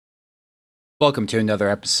Welcome to another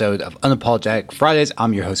episode of Unapologetic Fridays.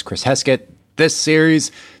 I'm your host, Chris Heskett. This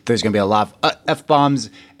series, there's going to be a lot of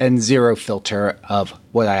F-bombs and zero filter of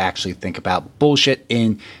what I actually think about bullshit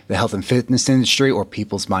in the health and fitness industry or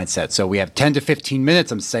people's mindset. So we have 10 to 15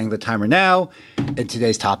 minutes. I'm setting the timer now. And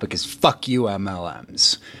today's topic is fuck you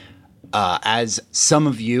MLMs. As some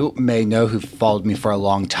of you may know who've followed me for a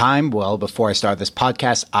long time, well, before I started this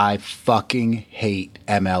podcast, I fucking hate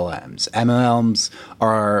MLMs.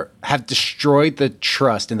 MLMs have destroyed the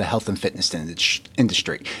trust in the health and fitness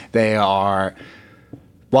industry. They are,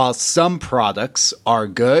 while some products are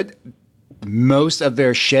good, most of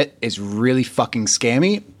their shit is really fucking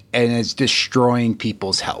scammy and is destroying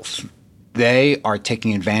people's health. They are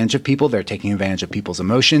taking advantage of people. They're taking advantage of people's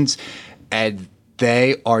emotions, and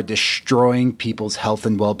they are destroying people's health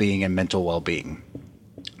and well-being and mental well-being.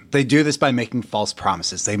 They do this by making false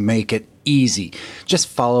promises. They make it easy. Just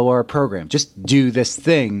follow our program. Just do this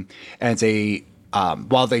thing. And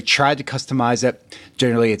while they try to customize it,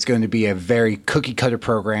 generally it's going to be a very cookie-cutter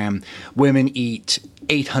program. Women eat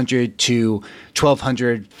 800 to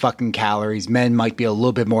 1,200 fucking calories. Men might be a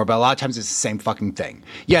little bit more, but a lot of times it's the same fucking thing.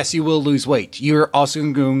 Yes, you will lose weight. You're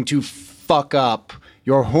also going to fuck up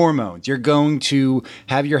your hormones. You're going to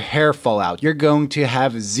have your hair fall out. You're going to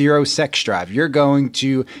have zero sex drive. You're going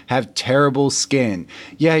to have terrible skin.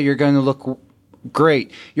 Yeah, you're going to look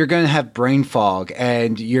great. You're going to have brain fog,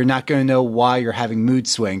 and you're not going to know why you're having mood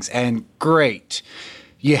swings. And great.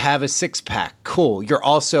 You have a six-pack. Cool. You're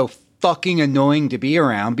also fucking annoying to be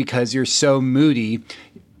around because you're so moody.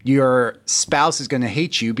 Your spouse is going to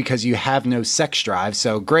hate you because you have no sex drive.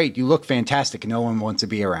 So great. You look fantastic. No one wants to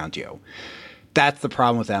be around you. That's the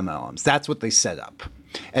problem with MLMs. That's what they set up.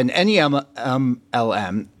 And any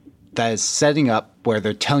MLM that is setting up where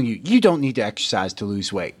they're telling you, you don't need to exercise to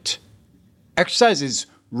lose weight. Exercise is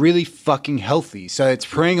really fucking healthy. So it's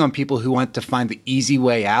preying on people who want to find the easy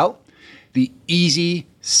way out, the easy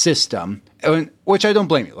system, which I don't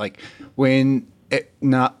blame you. Like when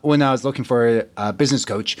I was looking for a business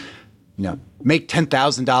coach, make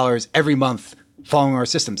 $10,000 every month following our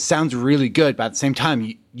system sounds really good, but at the same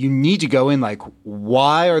time, you need to go in like,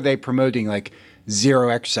 why are they promoting like zero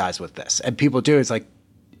exercise with this? And people do. It's like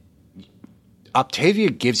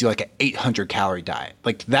Optavia gives you like an 800 calorie diet.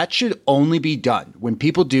 Like that should only be done when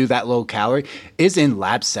people do that low calorie is in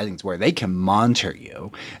lab settings where they can monitor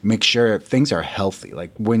you, make sure things are healthy.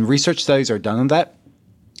 Like when research studies are done on that,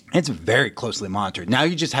 it's very closely monitored. Now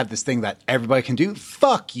you just have this thing that everybody can do.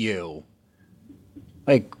 Fuck you.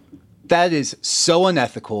 Like, that is so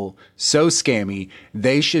unethical, so scammy.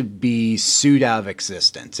 They should be sued out of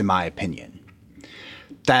existence, in my opinion.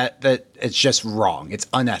 That it's just wrong. It's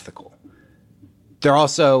unethical. They're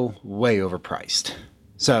also way overpriced.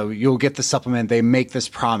 So you'll get the supplement. They make this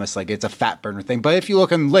promise like it's a fat burner thing. But if you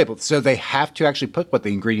look on the label, so they have to actually put what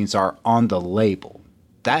the ingredients are on the label.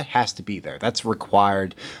 That has to be there. That's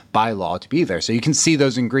required by law to be there. So you can see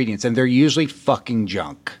those ingredients, and they're usually fucking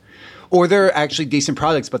junk. Or they're actually decent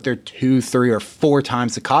products, but they're 2, 3, or 4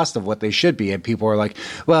 times the cost of what they should be. And people are like,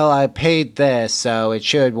 well, I paid this, so it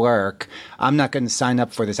should work. I'm not going to sign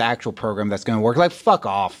up for this actual program that's going to work. Like, fuck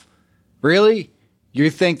off. Really? You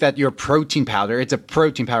think that your protein powder, it's a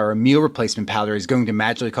protein powder, a meal replacement powder, is going to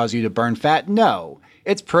magically cause you to burn fat? No.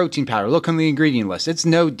 It's protein powder. Look on the ingredient list. It's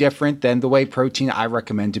no different than the whey protein I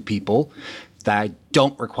recommend to people that I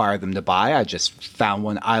don't require them to buy. I just found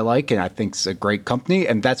one I like and I think it's a great company,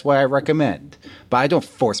 and that's what I recommend. But I don't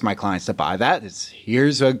force my clients to buy that.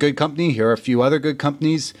 Here's a good company. Here are a few other good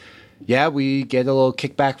companies. Yeah, we get a little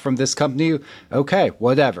kickback from this company. Okay,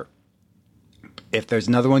 whatever. If there's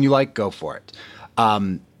another one you like, go for it.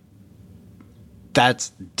 That's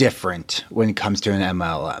different when it comes to an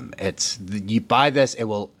MLM. It's you buy this, it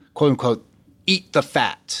will quote unquote eat the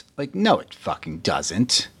fat. Like, no, it fucking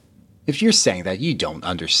doesn't. If you're saying that, you don't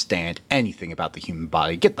understand anything about the human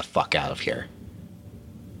body. Get the fuck out of here.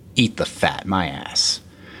 Eat the fat, my ass.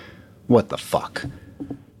 What the fuck?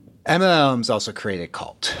 MLMs also create a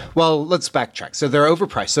cult. Well, let's backtrack. So they're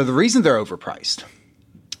overpriced. So the reason they're overpriced,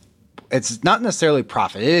 it's not necessarily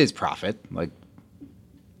profit. It is profit. Like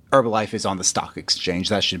Herbalife is on the stock exchange.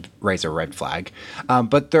 That should raise a red flag.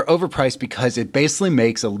 But they're overpriced because it basically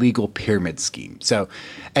makes a legal pyramid scheme. So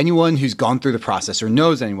anyone who's gone through the process or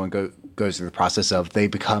knows anyone goes through the process of they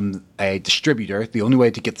become a distributor, the only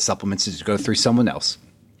way to get the supplements is to go through someone else.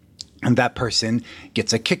 And that person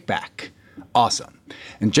gets a kickback. Awesome.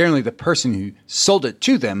 And generally the person who sold it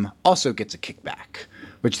to them also gets a kickback,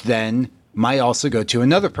 which then might also go to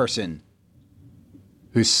another person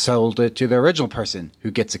who sold it to the original person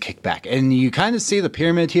who gets a kickback. And you kind of see the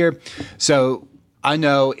pyramid here. So I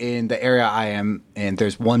know in the area I am, and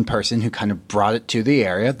there's one person who kind of brought it to the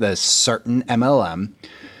area, the certain MLM,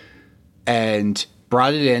 and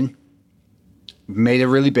brought it in, made it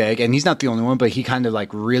really big. And he's not the only one, but he kind of like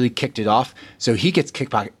really kicked it off. So he gets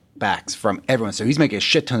kickbacks from everyone. So he's making a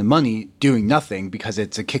shit ton of money doing nothing because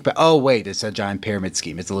it's a kickback. Oh, wait, it's a giant pyramid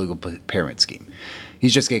scheme. It's a legal pyramid scheme.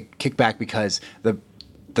 He's just getting kicked back because the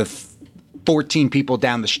 14 people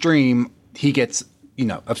down the stream, he gets,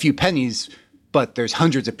 a few pennies, but there's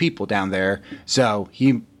hundreds of people down there. So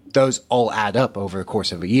those all add up over the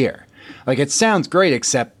course of a year. Like, it sounds great,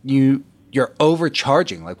 except you're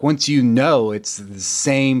overcharging. Like, once it's the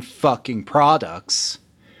same fucking products,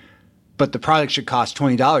 but the product should cost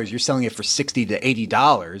 $20, you're selling it for $60 to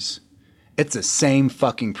 $80. It's the same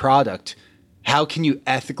fucking product. How can you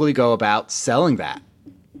ethically go about selling that?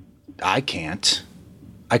 I can't.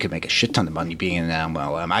 I could make a shit ton of money being an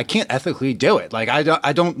MLM. I can't ethically do it. Like, I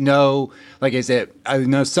don't know. Like, I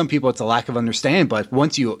know some people it's a lack of understanding, but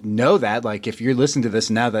once you know that, like, if you're listening to this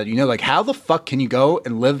now that like, how the fuck can you go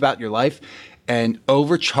and live about your life and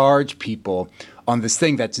overcharge people on this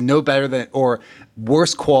thing that's no better than or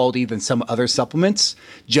worse quality than some other supplements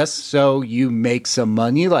just so you make some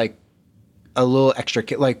money, like a little extra?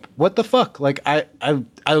 Like, what the fuck? Like, I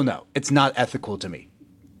don't know. It's not ethical to me.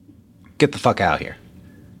 Get the fuck out of here.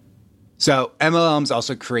 So MLMs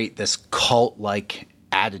also create this cult-like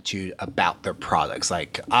attitude about their products.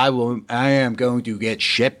 Like, I am going to get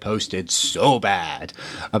shit posted so bad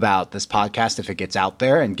about this podcast if it gets out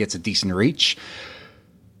there and gets a decent reach.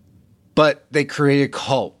 But they create a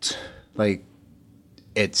cult. Like,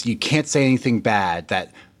 you can't say anything bad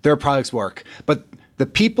that their products work. But the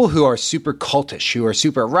people who are super cultish, who are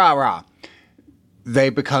super rah-rah,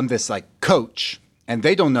 they become this like coach. And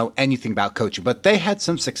they don't know anything about coaching, but they had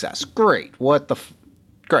some success. Great.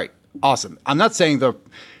 Great. Awesome. I'm not saying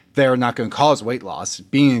they're not going to cause weight loss,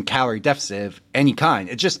 being in calorie deficit of any kind.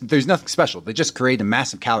 There's nothing special. They just create a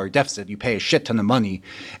massive calorie deficit. You pay a shit ton of money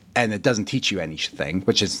and it doesn't teach you anything,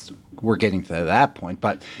 which is, we're getting to that point,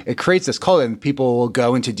 but it creates this cult and people will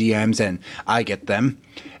go into DMs and I get them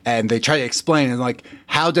and they try to explain and like,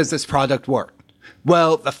 how does this product work?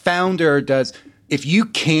 Well, the founder does. If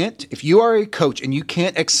you are a coach and you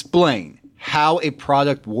can't explain how a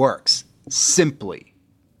product works simply,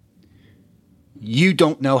 you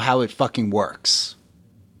don't know how it fucking works.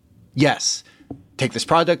 Yes, take this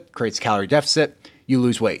product, creates calorie deficit, you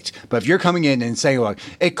lose weight. But if you're coming in and saying, like,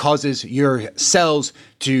 it causes your cells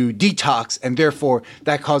to detox and therefore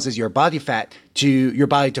that causes your body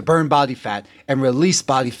to burn body fat and release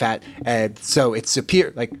body fat, and so it's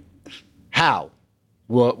superior, like, how?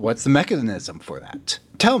 Well, what's the mechanism for that?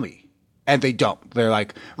 Tell me. And they don't. They're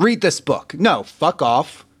like, read this book. No, fuck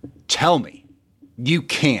off. Tell me. You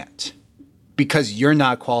can't. Because you're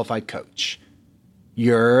not a qualified coach.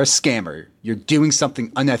 You're a scammer. You're doing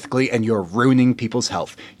something unethically and you're ruining people's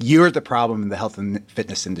health. You're the problem in the health and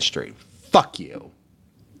fitness industry. Fuck you.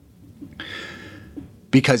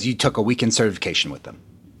 Because you took a weekend certification with them.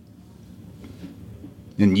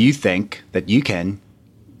 And you think that you can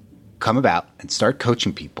come about and start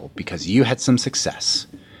coaching people because you had some success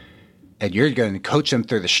and you're going to coach them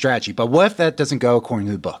through the strategy. But what if that doesn't go according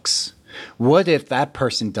to the books? What if that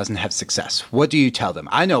person doesn't have success? What do you tell them?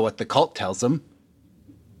 I know what the cult tells them.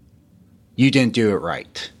 You didn't do it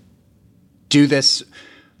right. Do this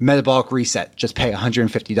metabolic reset. Just pay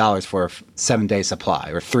 $150 for a 7-day supply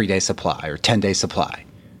or 3-day supply or 10-day supply.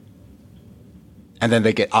 And then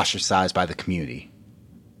they get ostracized by the community.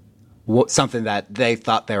 Something that they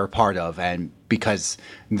thought they were part of, and because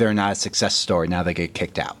they're not a success story, now they get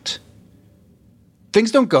kicked out.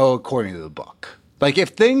 Things don't go according to the book. Like, if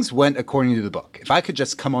things went according to the book, if I could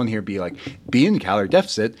just come on here and be like, be in calorie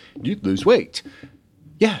deficit, you'd lose weight.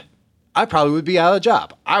 Yeah, I probably would be out of a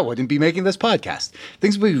job. I wouldn't be making this podcast.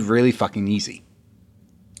 Things would be really fucking easy.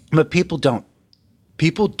 But people don't.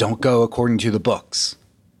 People don't go according to the books.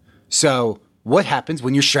 So what happens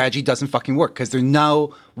when your strategy doesn't fucking work? Because there's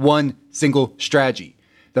no one single strategy.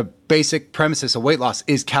 The basic premises of weight loss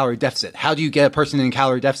is calorie deficit. How do you get a person in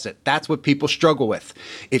calorie deficit? That's what people struggle with.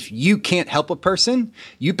 If you can't help a person,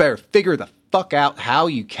 you better figure the fuck out how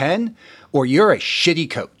you can, or you're a shitty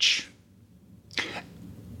coach.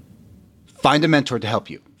 Find a mentor to help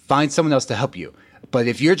you. Find someone else to help you. But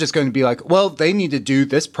if you're just going to be like, well, they need to do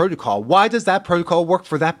this protocol. Why does that protocol work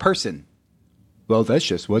for that person? Well, that's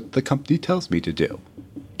just what the company tells me to do.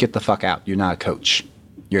 Get the fuck out. You're not a coach.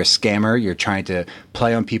 You're a scammer. You're trying to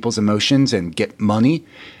play on people's emotions and get money.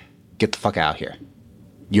 Get the fuck out here.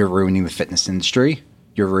 You're ruining the fitness industry.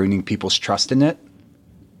 You're ruining people's trust in it.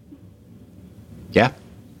 Yeah?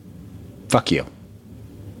 Fuck you.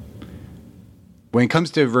 when it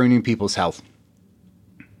comes to ruining people's health,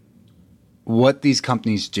 what these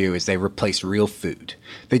companies do is they replace real food.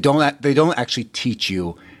 They don't actually teach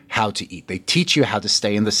you how to eat. They teach you how to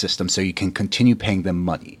stay in the system so you can continue paying them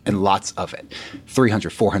money, and lots of it.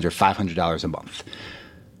 $300, $400, $500 a month.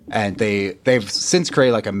 And they've since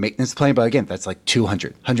created like a maintenance plan, but again, that's like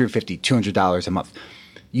 $200, $150, $200 a month.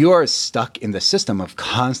 You are stuck in the system of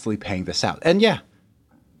constantly paying this out. And yeah,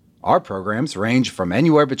 our programs range from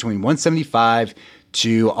anywhere between $175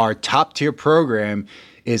 to our top tier program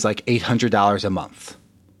is like $800 a month.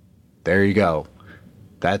 There you go.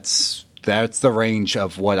 That's the range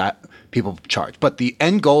of what people charge. But the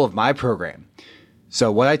end goal of my program,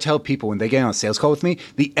 so what I tell people when they get on a sales call with me,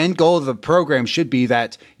 the end goal of the program should be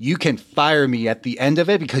that you can fire me at the end of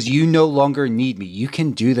it because you no longer need me. You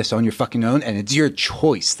can do this on your fucking own, and it's your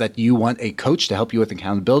choice that you want a coach to help you with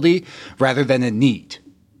accountability rather than a need.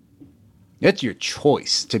 It's your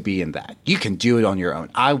choice to be in that. You can do it on your own.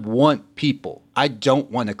 I want people. I don't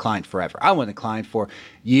want a client forever. I want a client for a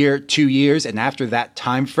year, 2 years, and after that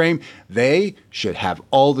time frame, they should have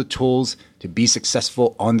all the tools to be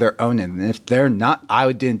successful on their own. And if they're not,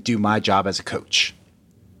 I didn't do my job as a coach.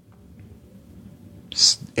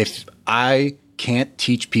 If I can't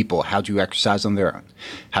teach people how to exercise on their own,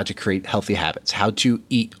 how to create healthy habits, how to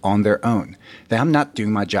eat on their own, then I'm not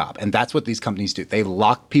doing my job. And that's what these companies do. They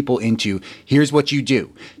lock people into, here's what you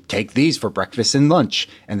do. Take these for breakfast and lunch,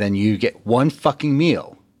 and then you get one fucking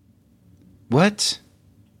meal. What?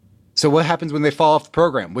 So what happens when they fall off the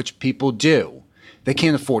program, which people do? They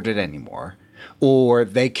can't afford it anymore. Or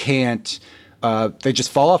they can't, they just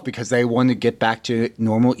fall off because they want to get back to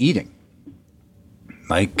normal eating.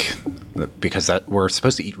 Like, because we're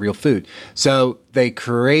supposed to eat real food. So they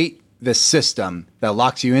create this system that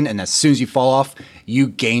locks you in, and as soon as you fall off, you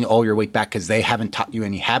gain all your weight back because they haven't taught you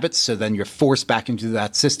any habits. So then you're forced back into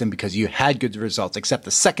that system because you had good results, except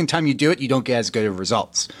the second time you do it, you don't get as good of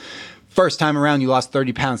results. First time around, you lost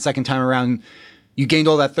 30 pounds. Second time around, you gained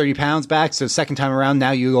all that 30 pounds back. So second time around,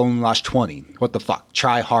 now you only lost 20. What the fuck?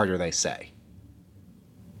 Try harder, they say.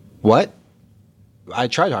 What? I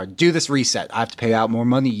tried hard. Do this reset. I have to pay out more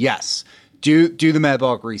money? Yes. Do the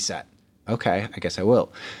metabolic reset. Okay, I guess I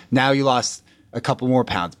will. Now you lost a couple more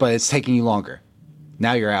pounds, but it's taking you longer.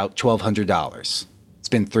 Now you're out $1,200. It's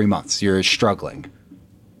been 3 months. You're struggling.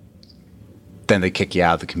 Then they kick you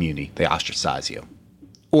out of the community. They ostracize you.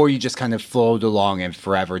 Or you just kind of float along and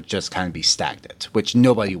forever just kind of be stagnant, which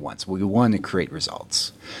nobody wants. We want to create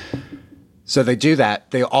results. So they do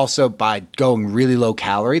that. They also, by going really low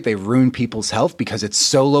calorie, they ruin people's health because it's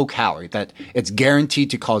so low calorie that it's guaranteed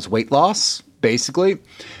to cause weight loss, basically.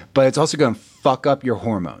 But it's also going to fuck up your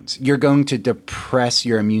hormones. You're going to depress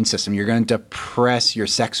your immune system. You're going to depress your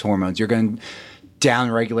sex hormones. You're going to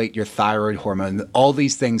downregulate your thyroid hormone. All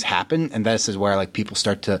these things happen, and this is where like people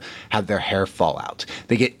start to have their hair fall out.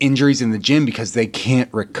 They get injuries in the gym because they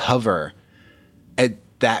can't recover. And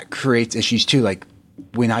that creates issues too. Like,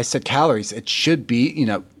 when I set calories, it should be,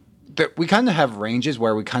 we kind of have ranges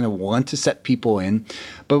where we kind of want to set people in.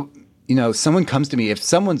 But, if someone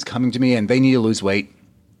coming to me and they need to lose weight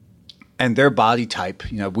and their body type,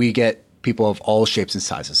 we get people of all shapes and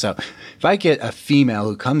sizes. So if I get a female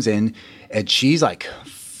who comes in and she's like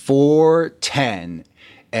 4'10"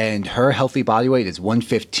 and her healthy body weight is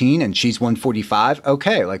 115 and she's 145,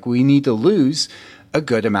 okay, like we need to lose a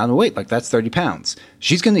good amount of weight, like that's 30 pounds.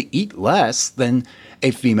 She's going to eat less than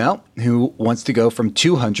a female who wants to go from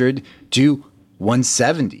 200 to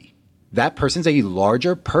 170. That person's a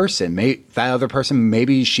larger person. That other person,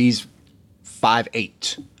 maybe she's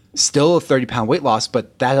 5'8". Still a 30-pound weight loss,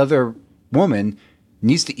 but that other woman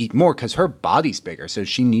needs to eat more because her body's bigger, so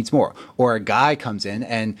she needs more. Or a guy comes in,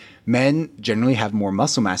 and men generally have more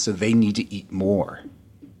muscle mass, so they need to eat more.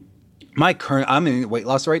 I'm in weight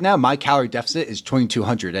loss right now. My calorie deficit is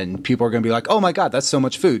 2,200, and people are going to be like, oh my God, that's so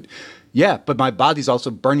much food. Yeah, but my body's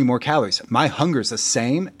also burning more calories. My hunger is the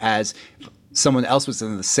same as someone else was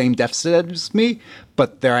in the same deficit as me,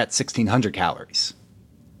 but they're at 1,600 calories.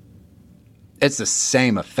 It's the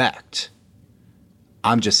same effect.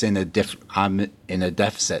 I'm just in a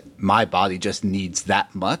deficit. My body just needs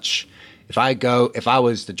that much. If I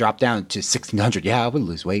was to drop down to 1,600, yeah, I would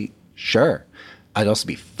lose weight. Sure. I'd also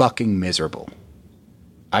be fucking miserable.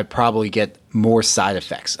 I'd probably get more side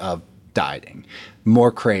effects of dieting,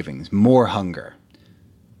 more cravings, more hunger,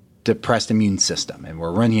 depressed immune system, and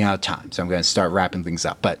we're running out of time, so I'm going to start wrapping things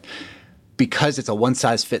up. But because it's a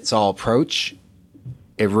one-size-fits-all approach,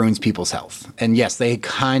 it ruins people's health. And yes, they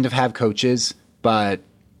kind of have coaches, but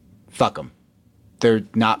fuck them. They're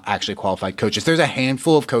not actually qualified coaches. There's a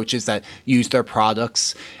handful of coaches that use their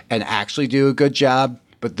products and actually do a good job,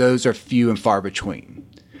 but those are few and far between.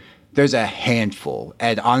 There's a handful.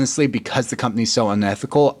 And honestly, because the company's so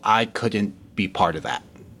unethical, I couldn't be part of that.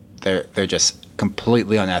 They're just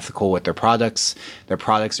completely unethical with their products. Their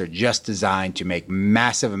products are just designed to make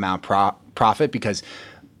massive amount of profit because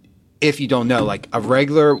if you don't know, like a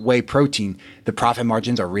regular whey protein, the profit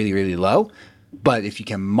margins are really, really low. But if you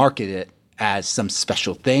can market it as some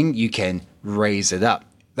special thing, you can raise it up.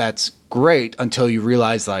 That's great until you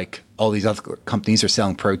realize like all these other companies are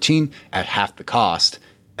selling protein at half the cost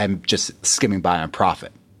and just skimming by on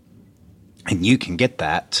profit. And you can get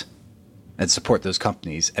that and support those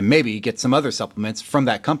companies and maybe get some other supplements from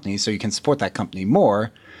that company so you can support that company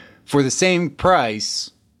more for the same price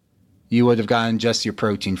you would have gotten just your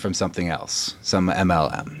protein from something else, some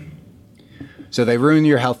MLM. So they ruin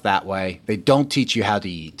your health that way. They don't teach you how to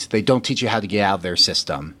eat. They don't teach you how to get out of their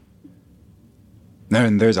system.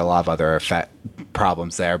 And there's a lot of other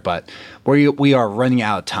problems there, but we are running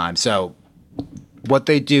out of time. So what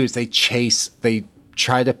they do is they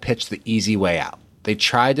try to pitch the easy way out. They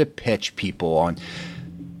try to pitch people on,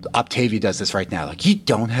 Octavia does this right now. Like, you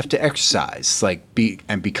don't have to exercise.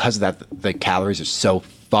 And because of that, the calories are so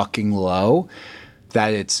fucking low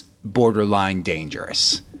that it's borderline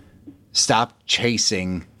dangerous. Stop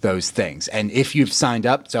chasing those things. And if you've signed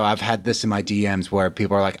up, so I've had this in my DMs where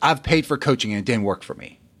people are like, I've paid for coaching and it didn't work for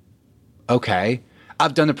me. Okay.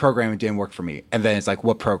 I've done a program and it didn't work for me. And then it's like,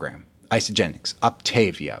 what program? Isogenics,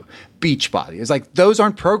 Octavia, Beachbody. It's like, those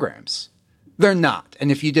aren't programs. They're not.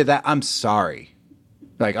 And if you did that, I'm sorry.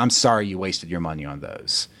 Like, I'm sorry you wasted your money on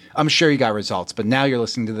those. I'm sure you got results, but now you're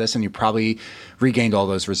listening to this and you probably regained all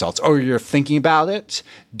those results. Or you're thinking about it.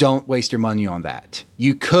 Don't waste your money on that.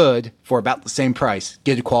 You could, for about the same price,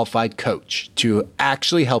 get a qualified coach to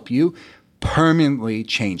actually help you permanently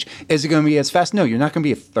change. Is it going to be as fast? No, you're not going to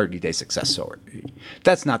be a 30-day success story.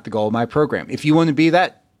 That's not the goal of my program. If you want to be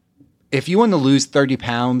that, if you want to lose 30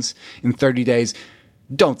 pounds in 30 days,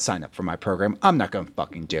 don't sign up for my program. I'm not going to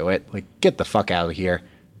fucking do it. Like, get the fuck out of here.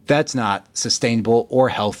 That's not sustainable or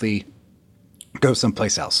healthy. Go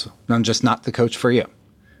someplace else. I'm just not the coach for you.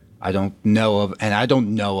 I don't know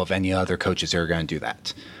of any other coaches who are going to do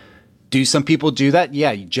that. Do some people do that?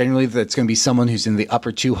 Yeah, generally that's going to be someone who's in the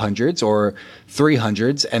upper 200s or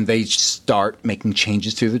 300s, and they start making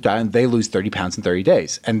changes to their diet, and they lose 30 pounds in 30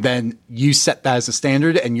 days. And then you set that as a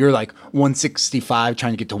standard, and you're like 165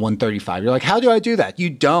 trying to get to 135. You're like, how do I do that? You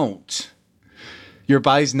don't. Your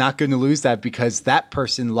body's not going to lose that because that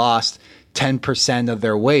person lost 10% of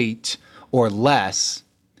their weight or less.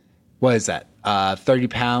 What is that? 30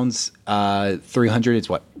 pounds, 300 is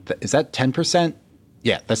what? Is that 10%?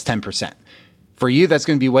 Yeah, that's 10%. For you, that's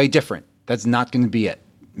going to be way different. That's not going to be it.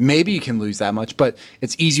 Maybe you can lose that much, but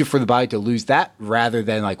it's easier for the body to lose that rather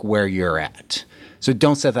than like where you're at. So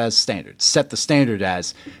don't set that as standard. Set the standard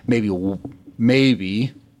as maybe like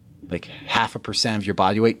 0.5% of your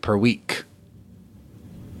body weight per week.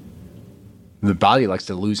 The body likes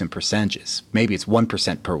to lose in percentages. Maybe it's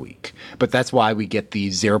 1% per week. But that's why we get the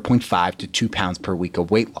 0.5 to 2 pounds per week of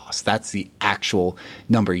weight loss. That's the actual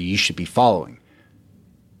number you should be following.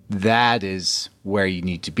 That is where you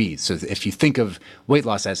need to be. So if you think of weight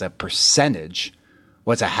loss as a percentage,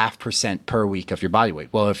 what's 0.5% per week of your body weight?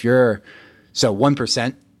 Well,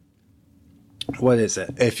 1%, what is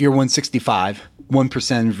it? If you're 165,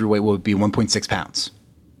 1% of your weight would be 1.6 pounds.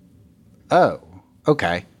 Oh,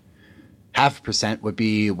 okay. 0.5% would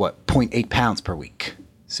be what? 0.8 pounds per week.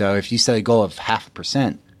 So if you set a goal of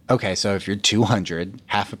 0.5%, okay, so if you're 200,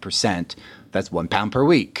 0.5%, that's 1 pound per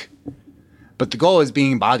week. But the goal is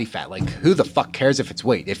being body fat. Like, who the fuck cares if it's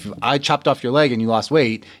weight? If I chopped off your leg and you lost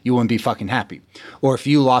weight, you wouldn't be fucking happy. Or if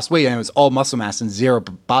you lost weight and it was all muscle mass and 0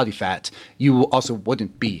 body fat, you also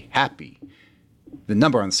wouldn't be happy. The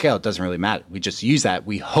number on the scale doesn't really matter. We just use that.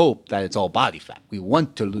 We hope that it's all body fat. We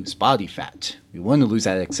want to lose body fat. We want to lose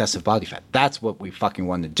that excessive body fat. That's what we fucking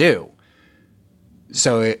want to do.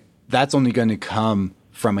 So that's only going to come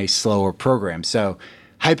from a slower program. So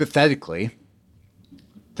hypothetically,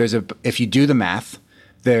 if you do the math,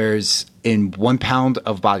 there's in 1 pound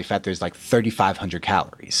of body fat, there's like 3,500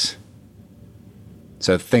 calories.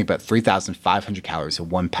 So think about 3,500 calories in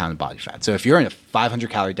 1 pound of body fat. So if you're in a 500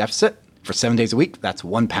 calorie deficit for 7 days a week, that's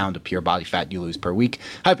 1 pound of pure body fat you lose per week.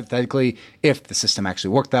 Hypothetically, if the system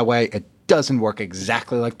actually worked that way, it doesn't work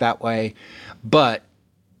exactly like that way, but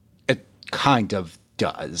it kind of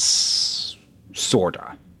does,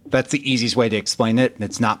 sorta. That's the easiest way to explain it.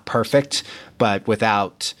 It's not perfect, but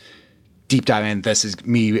without deep diving in, this is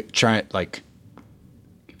me trying, like,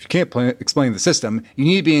 if you can't explain the system, you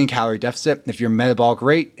need to be in calorie deficit. If your metabolic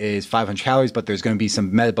rate is 500 calories, but there's going to be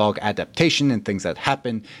some metabolic adaptation and things that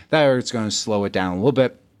happen that are going to slow it down a little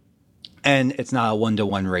bit. And it's not a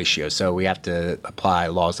 1-to-1 ratio. So we have to apply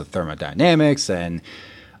laws of thermodynamics, and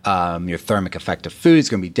your thermic effect of food is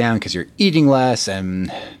going to be down because you're eating less.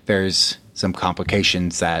 And there's some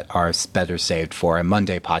complications that are better saved for a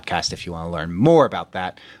Monday podcast. If you want to learn more about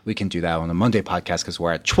that, we can do that on a Monday podcast because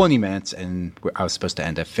we're at 20 minutes and I was supposed to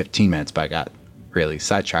end at 15 minutes, but I got really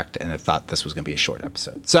sidetracked and I thought this was going to be a short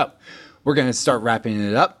episode. So we're going to start wrapping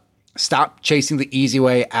it up. Stop chasing the easy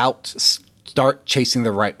way out. Start chasing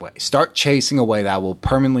the right way. Start chasing a way that will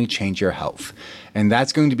permanently change your health. And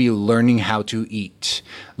that's going to be learning how to eat,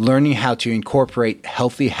 learning how to incorporate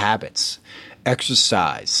healthy habits,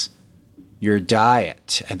 exercise, your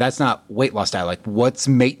diet. And that's not weight loss diet. Like, what's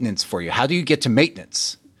maintenance for you? How do you get to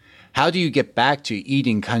maintenance? How do you get back to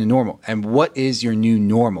eating kind of normal? And what is your new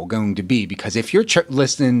normal going to be? Because if you're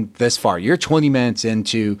listening this far, you're 20 minutes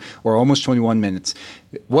into, or almost 21 minutes,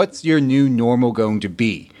 what's your new normal going to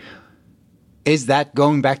be? Is that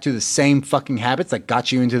going back to the same fucking habits that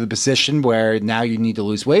got you into the position where now you need to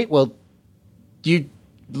lose weight? Well, you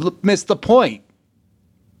missed the point.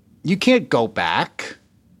 You can't go back.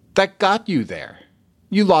 That got you there.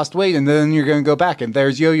 You lost weight and then you're going to go back, and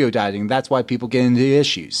there's yo-yo dieting. That's why people get into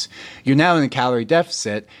issues. You're now in a calorie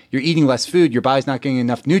deficit. You're eating less food. Your body's not getting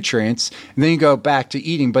enough nutrients. And then you go back to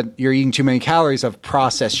eating, but you're eating too many calories of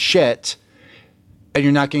processed shit and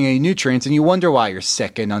you're not getting any nutrients, and you wonder why you're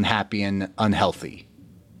sick and unhappy and unhealthy.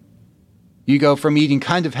 You go from eating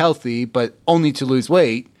kind of healthy, but only to lose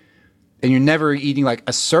weight, and you're never eating like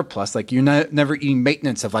a surplus, like you're never eating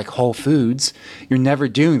maintenance of like whole foods. You're never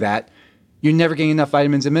doing that. You're never getting enough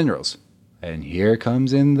vitamins and minerals. And here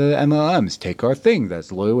comes in the MLMs. Take our thing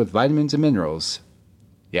that's loaded with vitamins and minerals.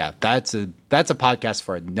 Yeah, that's a podcast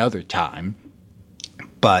for another time.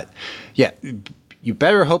 But yeah, you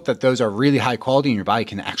better hope that those are really high quality and your body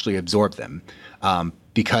can actually absorb them.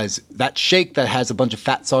 Because that shake that has a bunch of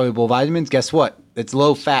fat-soluble vitamins, guess what? It's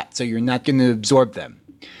low fat, so you're not going to absorb them.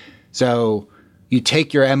 So you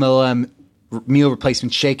take your MLM meal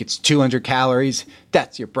replacement shake, it's 200 calories.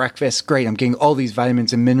 That's your breakfast. Great, I'm getting all these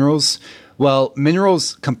vitamins and minerals. Well,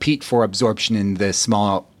 minerals compete for absorption in the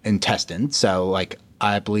small intestine. So like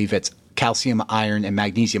I believe it's calcium, iron, and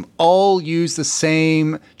magnesium all use the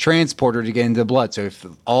same transporter to get into the blood. So if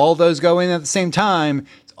all those go in at the same time,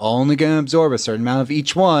 it's only going to absorb a certain amount of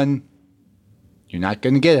each one. You're not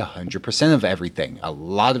going to get 100% of everything. A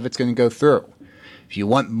lot of it's going to go through. If you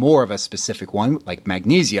want more of a specific one, like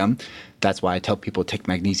magnesium, that's why I tell people to take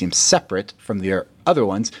magnesium separate from the other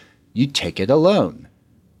ones. You take it alone.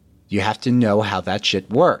 You have to know how that shit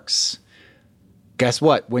works. Guess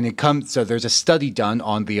what? When it comes, so there's a study done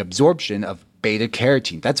on the absorption of beta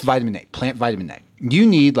carotene. That's vitamin A, plant vitamin A. You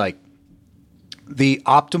need like the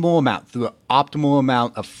optimal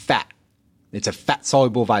amount of fat. It's a fat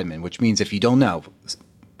soluble vitamin, which means if you don't know,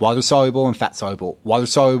 water soluble and fat soluble. Water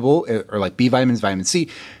soluble or like B vitamins, vitamin C,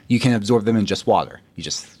 you can absorb them in just water. You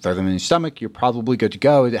just throw them in your stomach. You're probably good to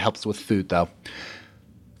go. It helps with food though.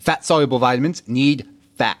 Fat soluble vitamins need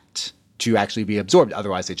fat to actually be absorbed.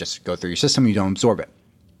 Otherwise, they just go through your system. You don't absorb it.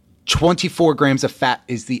 24 grams of fat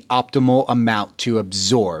is the optimal amount to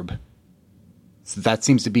absorb. So that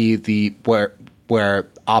seems to be the where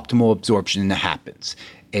optimal absorption happens,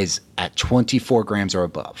 is at 24 grams or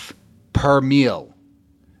above per meal.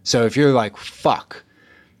 So if you're like, fuck,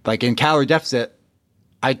 like in calorie deficit,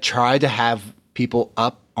 I try to have people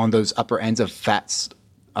up on those upper ends of fat,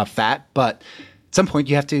 but at some point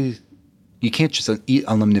you can't just eat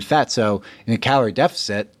unlimited fat. So in a calorie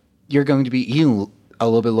deficit, you're going to be eating a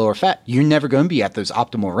little bit lower fat. You're never going to be at those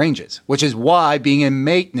optimal ranges, which is why being in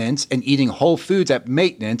maintenance and eating whole foods at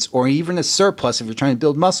maintenance or even a surplus if you're trying to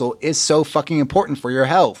build muscle is so fucking important for your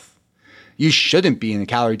health. You shouldn't be in a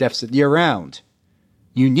calorie deficit year round.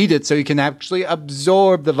 You need it so you can actually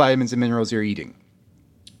absorb the vitamins and minerals you're eating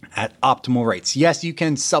at optimal rates. Yes, you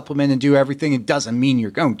can supplement and do everything. It doesn't mean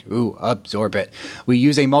you're going to absorb it. We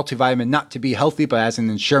use a multivitamin not to be healthy, but as an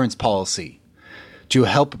insurance policy to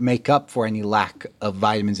help make up for any lack of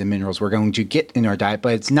vitamins and minerals we're going to get in our diet.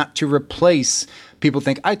 But it's not to replace. People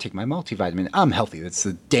think, I take my multivitamin, I'm healthy. That's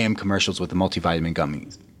the damn commercials with the multivitamin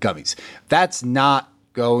gummies. That's not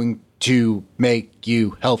going to make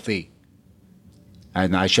you healthy.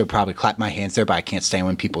 And I should probably clap my hands there, but I can't stand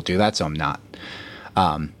when people do that, so I'm not.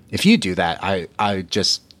 If you do that, I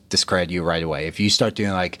just discredit you right away. If you start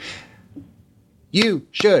doing like, you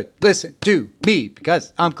should listen to me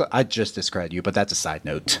because I just discredit you, but that's a side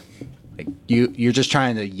note. Like you're just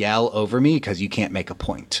trying to yell over me because you can't make a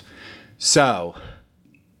point. So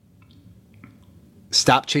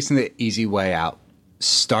Stop chasing the easy way out.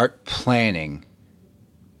 Start planning.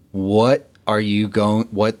 What's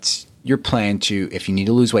your plan to, if you need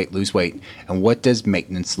to lose weight, and what does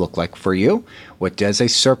maintenance look like for you? What does a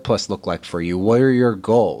surplus look like for you? What are your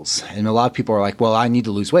goals? And a lot of people are like, well, I need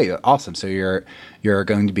to lose weight. Awesome. So you're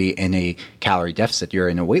going to be in a calorie deficit. You're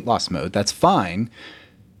in a weight loss mode. That's fine.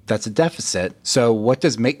 That's a deficit. So what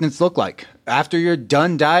does maintenance look like? After you're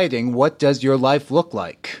done dieting, what does your life look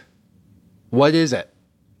like? What is it?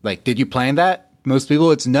 Like, did you plan that? Most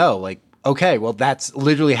people, it's no. Like, okay, well, that's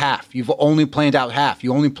literally half. You've only planned out half.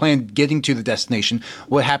 You only planned getting to the destination.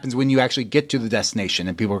 What happens when you actually get to the destination?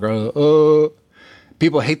 And people go, oh.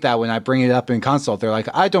 People hate that when I bring it up in consult. They're like,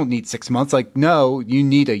 I don't need 6 months. Like, no, you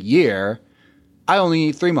need a year. I only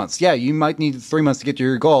need 3 months. Yeah, you might need 3 months to get to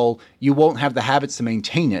your goal. You won't have the habits to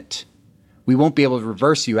maintain it. We won't be able to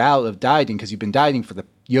reverse you out of dieting because you've been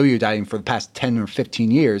yo-yo dieting for the past 10 or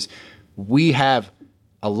 15 years. We have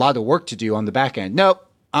a lot of work to do on the back end. Nope.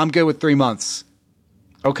 I'm good with 3 months.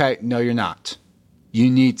 Okay, no, you're not. You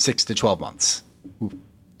need 6 to 12 months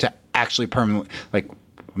to actually permanently, like,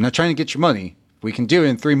 I'm not trying to get your money. We can do it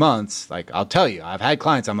in 3 months. Like, I'll tell you, I've had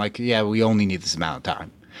clients, I'm like, yeah, we only need this amount of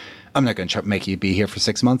time. I'm not going to make you be here for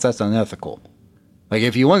 6 months. That's unethical. Like,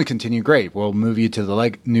 if you want to continue, great. We'll move you to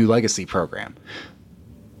the new legacy program.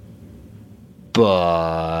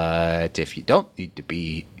 But if you don't need to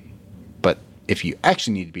be, if you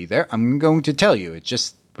actually need to be there, I'm going to tell you. It's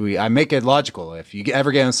just, I make it logical. If you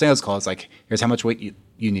ever get on a sales call, it's like, here's how much weight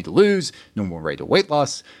you need to lose, normal rate of weight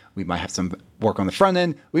loss. We might have some work on the front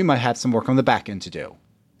end. We might have some work on the back end to do.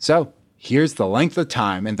 So here's the length of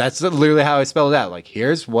time. And that's literally how I spelled it out. Like,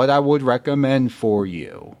 here's what I would recommend for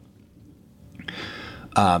you.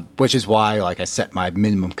 Which is why, like, I set my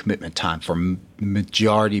minimum commitment time for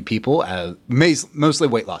majority of people, mostly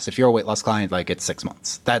weight loss. If you're a weight loss client, like, it's 6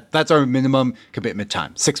 months. That's our minimum commitment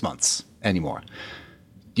time, 6 months anymore.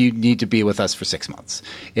 You need to be with us for 6 months.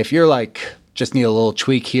 If you're like, just need a little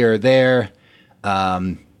tweak here or there,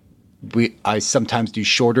 I sometimes do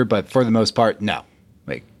shorter, but for the most part, no.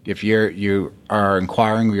 Like, if you are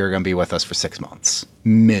inquiring, you're going to be with us for 6 months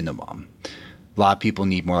minimum. A lot of people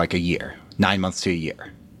need more like a year. 9 months to a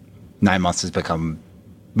year. 9 months has become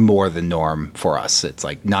more the norm for us. It's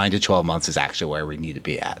like 9 to 12 months is actually where we need to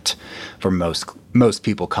be at for most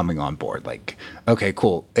people coming on board. Like, okay,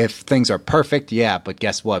 cool. If things are perfect, yeah, but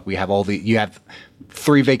guess what? You have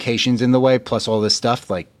 3 vacations in the way plus all this stuff.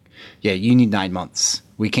 Like, yeah, you need 9 months.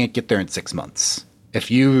 We can't get there in 6 months. If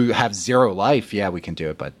you have zero life, yeah, we can do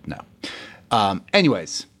it, but no.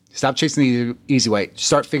 Anyways, stop chasing the easy way.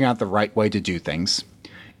 Start figuring out the right way to do things.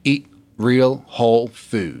 Eat real whole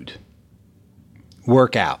food.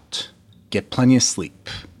 Work out. Get plenty of sleep.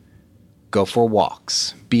 Go for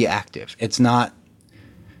walks. Be active. It's not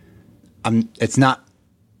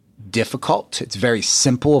difficult. It's very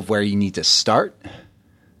simple of where you need to start.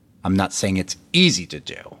 I'm not saying it's easy to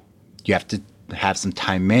do. You have to have some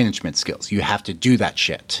time management skills. You have to do that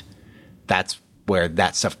shit. That's where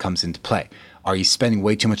that stuff comes into play. Are you spending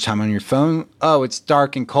way too much time on your phone? Oh, it's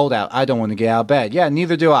dark and cold out. I don't want to get out of bed. Yeah,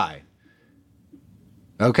 neither do I.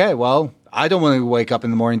 Okay, well, I don't want to wake up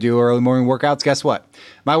in the morning and do early morning workouts. Guess what?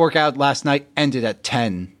 My workout last night ended at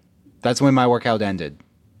 10. That's when my workout ended.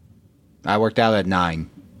 I worked out at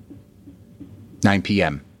 9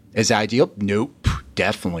 p.m. Is it ideal? Nope,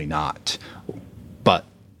 definitely not. But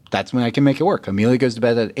that's when I can make it work. Amelia goes to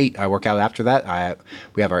bed at 8. I work out after that.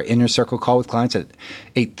 We have our inner circle call with clients at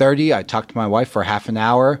 8:30. I talked to my wife for half an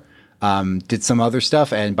hour, did some other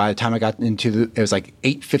stuff, and by the time I got into it was like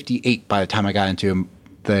 8:58 by the time I got into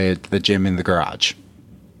the gym in the garage.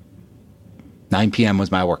 9 p.m.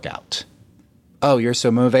 was my workout. Oh, you're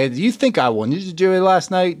so motivated. Do you think I wanted to do it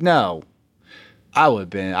last night? No.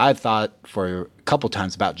 I thought for a couple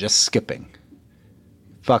times about just skipping.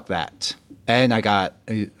 Fuck that. And I got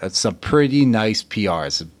some pretty nice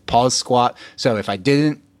PRs. Pause squat. So if I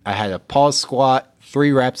didn't, I had a pause squat,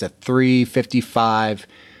 3 reps at 355.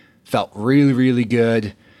 Felt really, really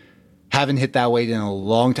good. Haven't hit that weight in a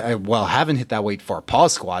long time. Well, haven't hit that weight for a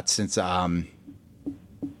pause squat since, I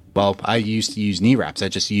used to use knee wraps. I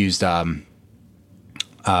just used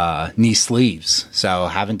knee sleeves. So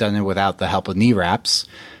haven't done it without the help of knee wraps.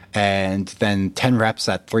 And then 10 reps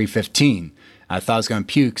at 315. I thought I was going to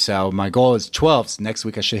puke, so my goal is 12. So next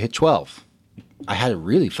week I should hit 12. I had a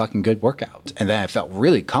really fucking good workout. And then I felt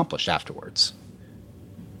really accomplished afterwards.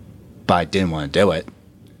 But I didn't want to do it.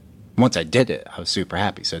 Once I did it, I was super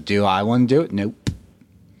happy. So do I want to do it? Nope.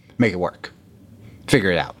 Make it work.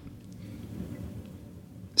 Figure it out.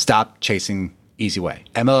 Stop chasing easy way.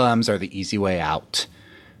 MLMs are the easy way out.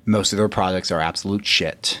 Most of their products are absolute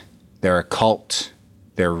shit. They're a cult.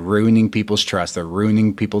 They're ruining people's trust. They're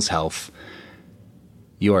ruining people's health.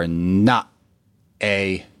 You are not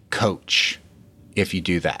a coach if you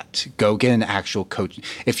do that. Go get an actual coach.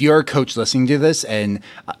 If you're a coach listening to this and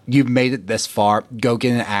you've made it this far, go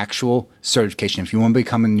get an actual certification. If you want to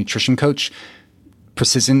become a nutrition coach,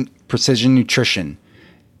 precision nutrition,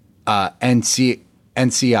 NCI,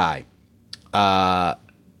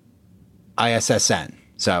 ISSN.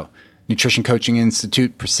 So Nutrition Coaching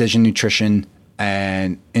Institute, Precision Nutrition,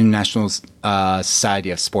 and International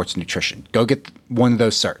Society of Sports Nutrition. Go get one of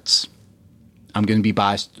those certs. I'm going to be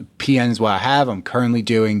biased. PN is what I have. I'm currently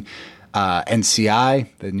doing NCI,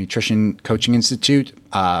 the Nutrition Coaching Institute.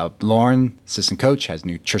 Lauren, assistant coach, has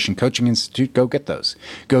Nutrition Coaching Institute. Go get those.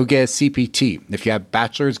 Go get a CPT. If you have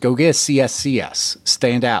bachelor's, go get a CSCS.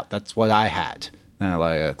 Stand out. That's what I had. And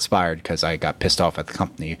it expired because I got pissed off at the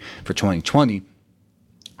company for 2020.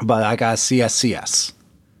 But I got a CSCS,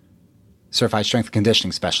 Certified Strength and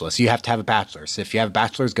Conditioning Specialist. You have to have a bachelor's. If you have a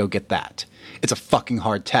bachelor's, go get that. It's a fucking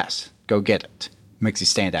hard test. Go get it. Makes you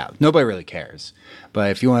stand out. Nobody really cares. But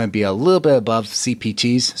if you want to be a little bit above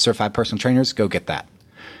CPTs, Certified Personal Trainers, go get that.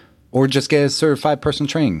 Or just get a Certified Personal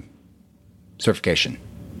Training certification.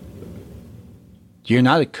 You're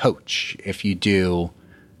not a coach if you do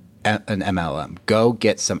an MLM. Go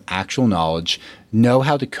get some actual knowledge. Know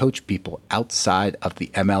how to coach people outside of the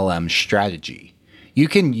MLM strategy. You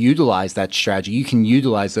can utilize that strategy. You can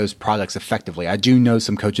utilize those products effectively. I do know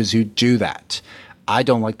some coaches who do that. I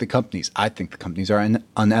don't like the companies. I think the companies are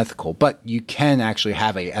unethical, but you can actually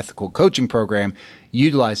have an ethical coaching program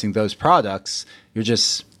utilizing those products. You're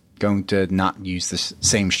just going to not use the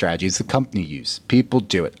same strategies the company use. People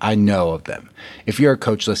do it. I know of them. If you're a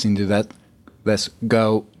coach listening to that, let's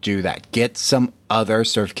go do that. Get some other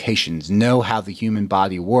certifications. Know how the human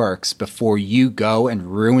body works before you go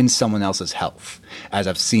and ruin someone else's health. As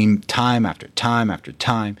I've seen time after time after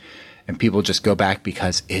time. And people just go back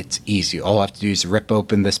because it's easy. All I have to do is rip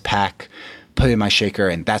open this pack, put it in my shaker,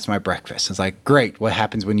 and that's my breakfast. It's like, great. What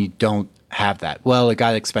happens when you don't have that? Well, it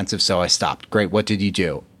got expensive, so I stopped. Great. What did you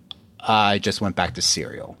do? I just went back to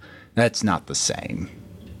cereal. That's not the same.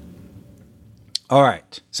 All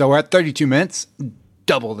right. So we're at 32 minutes,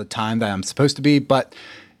 double the time that I'm supposed to be, but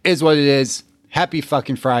it is what it is. Happy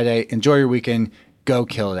fucking Friday. Enjoy your weekend. Go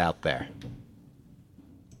kill it out there.